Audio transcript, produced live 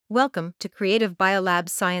Welcome to Creative Biolabs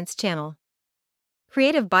Science Channel.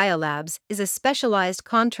 Creative Biolabs is a specialized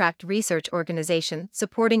contract research organization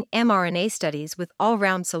supporting mRNA studies with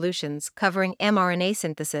all-round solutions covering mRNA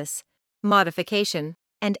synthesis, modification,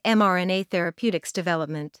 and mRNA therapeutics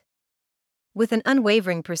development. With an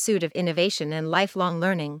unwavering pursuit of innovation and lifelong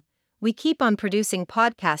learning, we keep on producing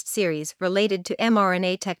podcast series related to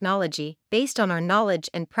mRNA technology based on our knowledge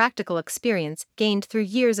and practical experience gained through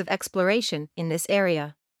years of exploration in this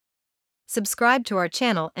area. Subscribe to our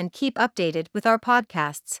channel and keep updated with our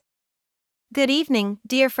podcasts. Good evening,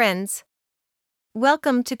 dear friends.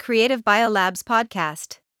 Welcome to Creative Biolabs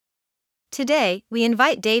podcast. Today, we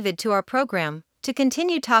invite David to our program to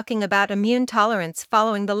continue talking about immune tolerance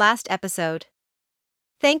following the last episode.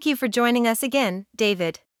 Thank you for joining us again,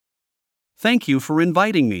 David. Thank you for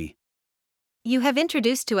inviting me. You have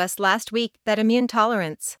introduced to us last week that immune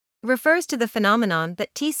tolerance refers to the phenomenon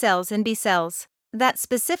that T cells and B cells that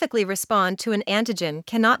specifically respond to an antigen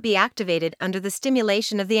cannot be activated under the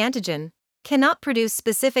stimulation of the antigen, cannot produce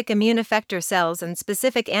specific immune effector cells and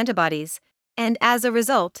specific antibodies, and as a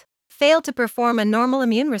result, fail to perform a normal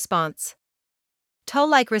immune response.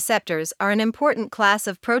 Toll-like receptors are an important class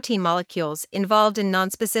of protein molecules involved in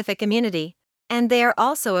nonspecific immunity, and they are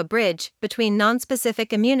also a bridge between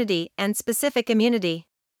nonspecific immunity and specific immunity.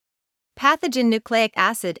 Pathogen nucleic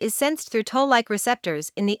acid is sensed through toll-like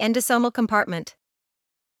receptors in the endosomal compartment.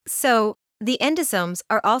 So, the endosomes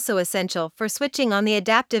are also essential for switching on the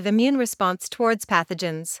adaptive immune response towards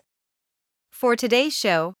pathogens. For today's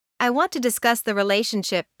show, I want to discuss the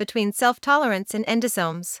relationship between self-tolerance and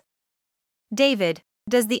endosomes. David,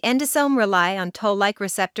 does the endosome rely on toll-like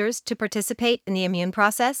receptors to participate in the immune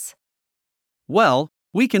process? Well,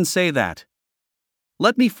 we can say that.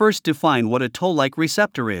 Let me first define what a toll-like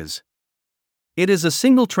receptor is. It is a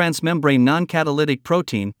single transmembrane non-catalytic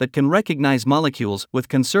protein that can recognize molecules with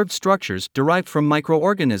conserved structures derived from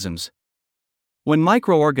microorganisms. When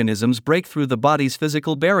microorganisms break through the body's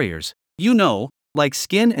physical barriers, like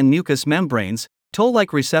skin and mucous membranes,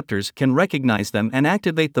 toll-like receptors can recognize them and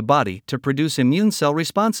activate the body to produce immune cell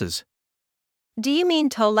responses. Do you mean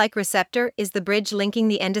toll-like receptor is the bridge linking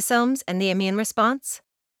the endosomes and the immune response?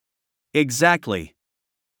 Exactly.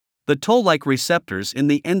 The toll-like receptors in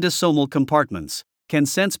the endosomal compartments can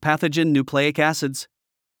sense pathogen nucleic acids.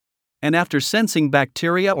 And after sensing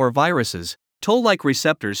bacteria or viruses, toll-like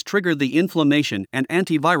receptors trigger the inflammation and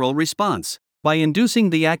antiviral response by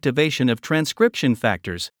inducing the activation of transcription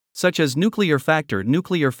factors, such as nuclear factor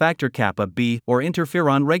kappa B, or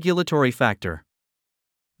interferon regulatory factor.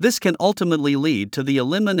 This can ultimately lead to the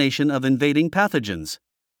elimination of invading pathogens.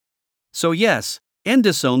 So yes,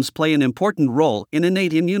 endosomes play an important role in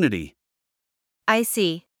innate immunity. I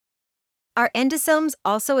see. Are endosomes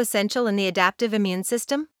also essential in the adaptive immune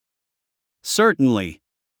system? Certainly.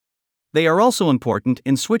 They are also important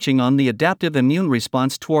in switching on the adaptive immune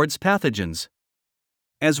response towards pathogens.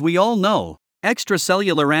 As we all know,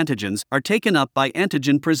 extracellular antigens are taken up by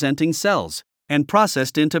antigen-presenting cells and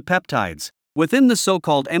processed into peptides within the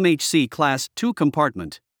so-called MHC class II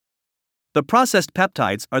compartment. The processed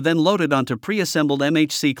peptides are then loaded onto pre-assembled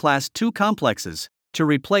MHC class II complexes to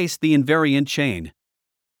replace the invariant chain.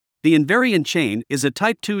 The invariant chain is a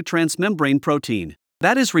type II transmembrane protein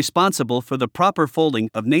that is responsible for the proper folding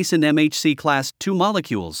of nascent MHC class II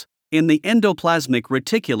molecules in the endoplasmic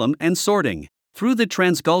reticulum and sorting through the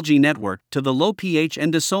trans-Golgi network to the low pH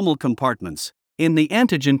endosomal compartments in the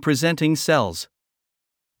antigen-presenting cells.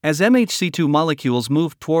 As MHC2 molecules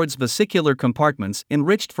move towards vesicular compartments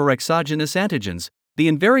enriched for exogenous antigens, the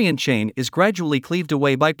invariant chain is gradually cleaved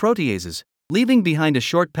away by proteases, leaving behind a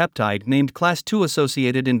short peptide named class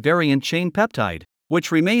II-associated invariant chain peptide,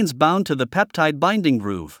 which remains bound to the peptide binding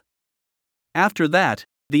groove. After that,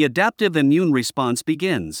 the adaptive immune response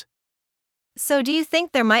begins. So do you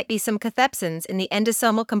think there might be some cathepsins in the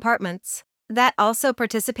endosomal compartments that also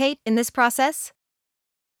participate in this process?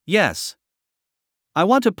 Yes. I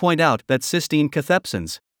want to point out that cysteine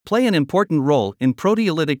cathepsins play an important role in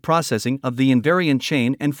proteolytic processing of the invariant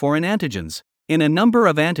chain and foreign antigens in a number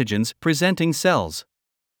of antigens-presenting cells.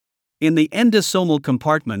 In the endosomal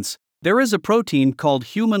compartments, there is a protein called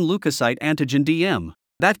human leukocyte antigen DM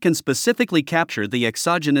that can specifically capture the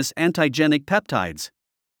exogenous antigenic peptides.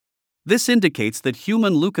 This indicates that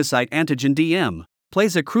human leukocyte antigen DM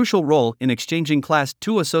plays a crucial role in exchanging class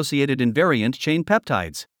II-associated invariant chain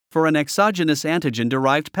peptides for an exogenous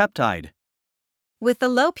antigen-derived peptide. With the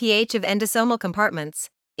low pH of endosomal compartments,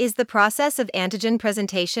 is the process of antigen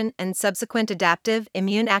presentation and subsequent adaptive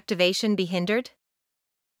immune activation be hindered?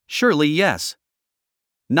 Surely yes.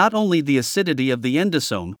 Not only the acidity of the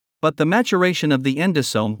endosome, but the maturation of the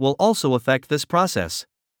endosome will also affect this process.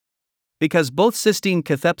 because both cysteine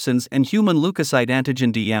cathepsins and human leukocyte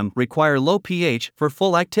antigen DM require low pH for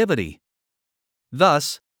full activity.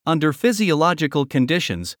 Thus, under physiological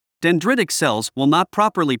conditions, dendritic cells will not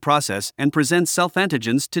properly process and present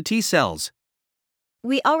self-antigens to T cells.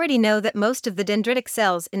 We already know that most of the dendritic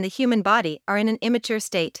cells in the human body are in an immature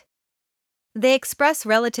state. They express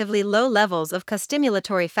relatively low levels of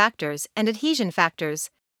costimulatory factors and adhesion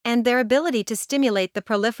factors, and their ability to stimulate the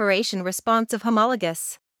proliferation response of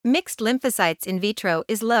homologous, mixed lymphocytes in vitro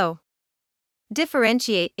is low.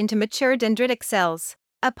 Differentiate into mature dendritic cells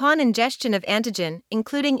upon ingestion of antigen,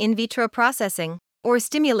 including in vitro processing or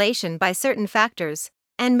stimulation by certain factors,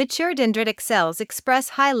 and mature dendritic cells express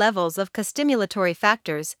high levels of costimulatory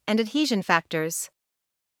factors and adhesion factors.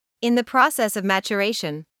 In the process of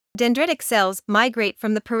maturation, dendritic cells migrate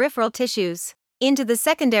from the peripheral tissues into the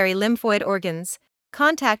secondary lymphoid organs,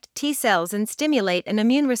 contact T cells, and stimulate an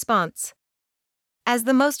immune response. As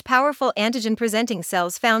the most powerful antigen-presenting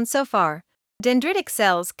cells found so far, dendritic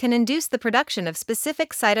cells can induce the production of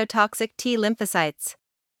specific cytotoxic T lymphocytes.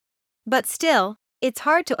 But still, it's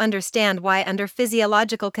hard to understand why, under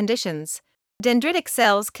physiological conditions, dendritic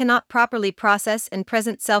cells cannot properly process and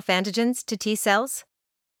present self-antigens to T cells.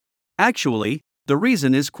 Actually, the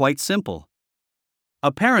reason is quite simple.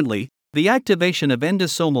 Apparently, the activation of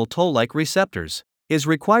endosomal toll-like receptors is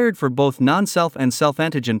required for both non-self and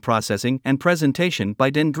self-antigen processing and presentation by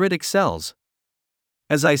dendritic cells.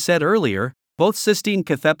 As I said earlier, both cysteine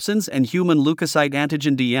cathepsins and human leukocyte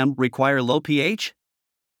antigen DM require low pH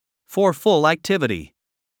for full activity.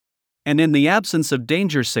 And in the absence of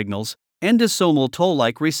danger signals, endosomal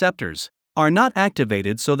toll-like receptors are not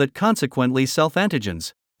activated, so that consequently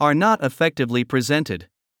self-antigens are not effectively presented.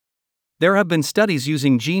 There have been studies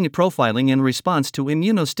using gene profiling in response to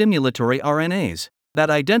immunostimulatory RNAs that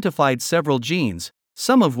identified several genes,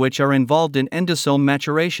 some of which are involved in endosome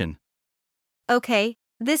maturation. Okay,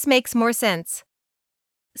 this makes more sense.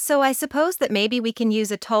 So I suppose that maybe we can use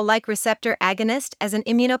a toll-like receptor agonist as an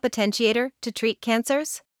immunopotentiator to treat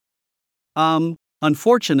cancers?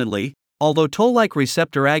 Unfortunately, although toll-like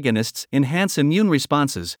receptor agonists enhance immune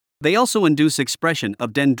responses, they also induce expression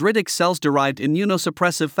of dendritic cells-derived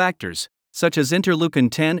immunosuppressive factors, such as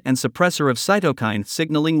interleukin-10 and suppressor of cytokine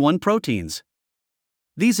signaling 1 proteins.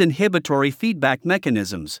 These inhibitory feedback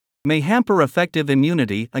mechanisms may hamper effective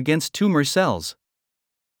immunity against tumor cells.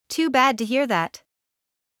 Too bad to hear that.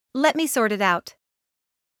 Let me sort it out.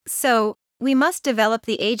 So, we must develop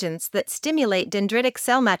the agents that stimulate dendritic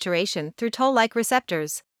cell maturation through toll-like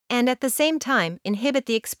receptors, and at the same time inhibit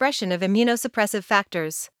the expression of immunosuppressive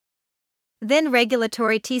factors. Then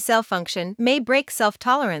regulatory T cell function may break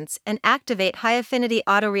self-tolerance and activate high-affinity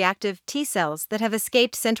autoreactive T cells that have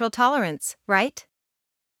escaped central tolerance, right?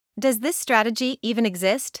 Does this strategy even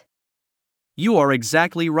exist? You are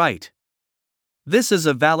exactly right. This is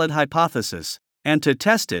a valid hypothesis, and to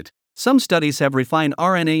test it, some studies have refined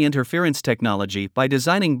RNA interference technology by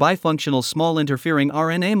designing bifunctional small interfering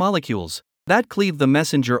RNA molecules that cleave the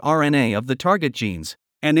messenger RNA of the target genes,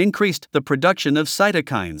 and increased the production of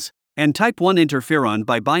cytokines and type 1 interferon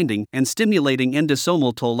by binding and stimulating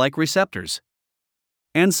endosomal toll-like receptors.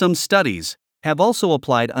 And some studies have also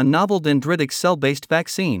applied a novel dendritic cell-based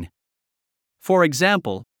vaccine. For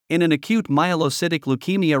example, in an acute myelocytic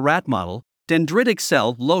leukemia rat model, dendritic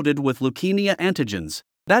cell loaded with leukemia antigens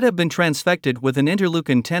that have been transfected with an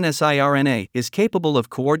interleukin-10 siRNA is capable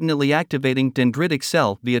of coordinately activating dendritic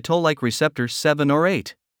cell via toll-like receptor 7 or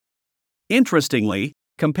 8. Interestingly,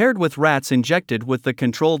 compared with rats injected with the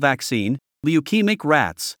control vaccine, leukemic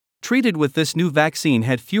rats treated with this new vaccine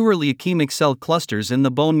had fewer leukemic cell clusters in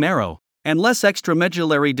the bone marrow and less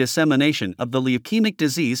extramedullary dissemination of the leukemic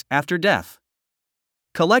disease after death.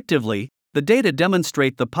 Collectively, the data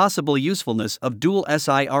demonstrate the possible usefulness of dual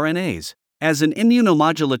siRNAs as an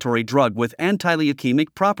immunomodulatory drug with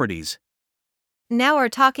anti-leukemic properties. Now we're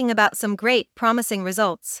talking about some great, promising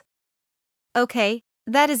results. Okay,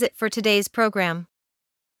 that is it for today's program.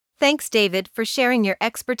 Thanks, David, for sharing your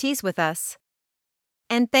expertise with us.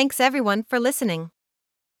 And thanks everyone for listening.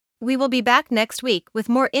 We will be back next week with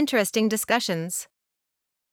more interesting discussions.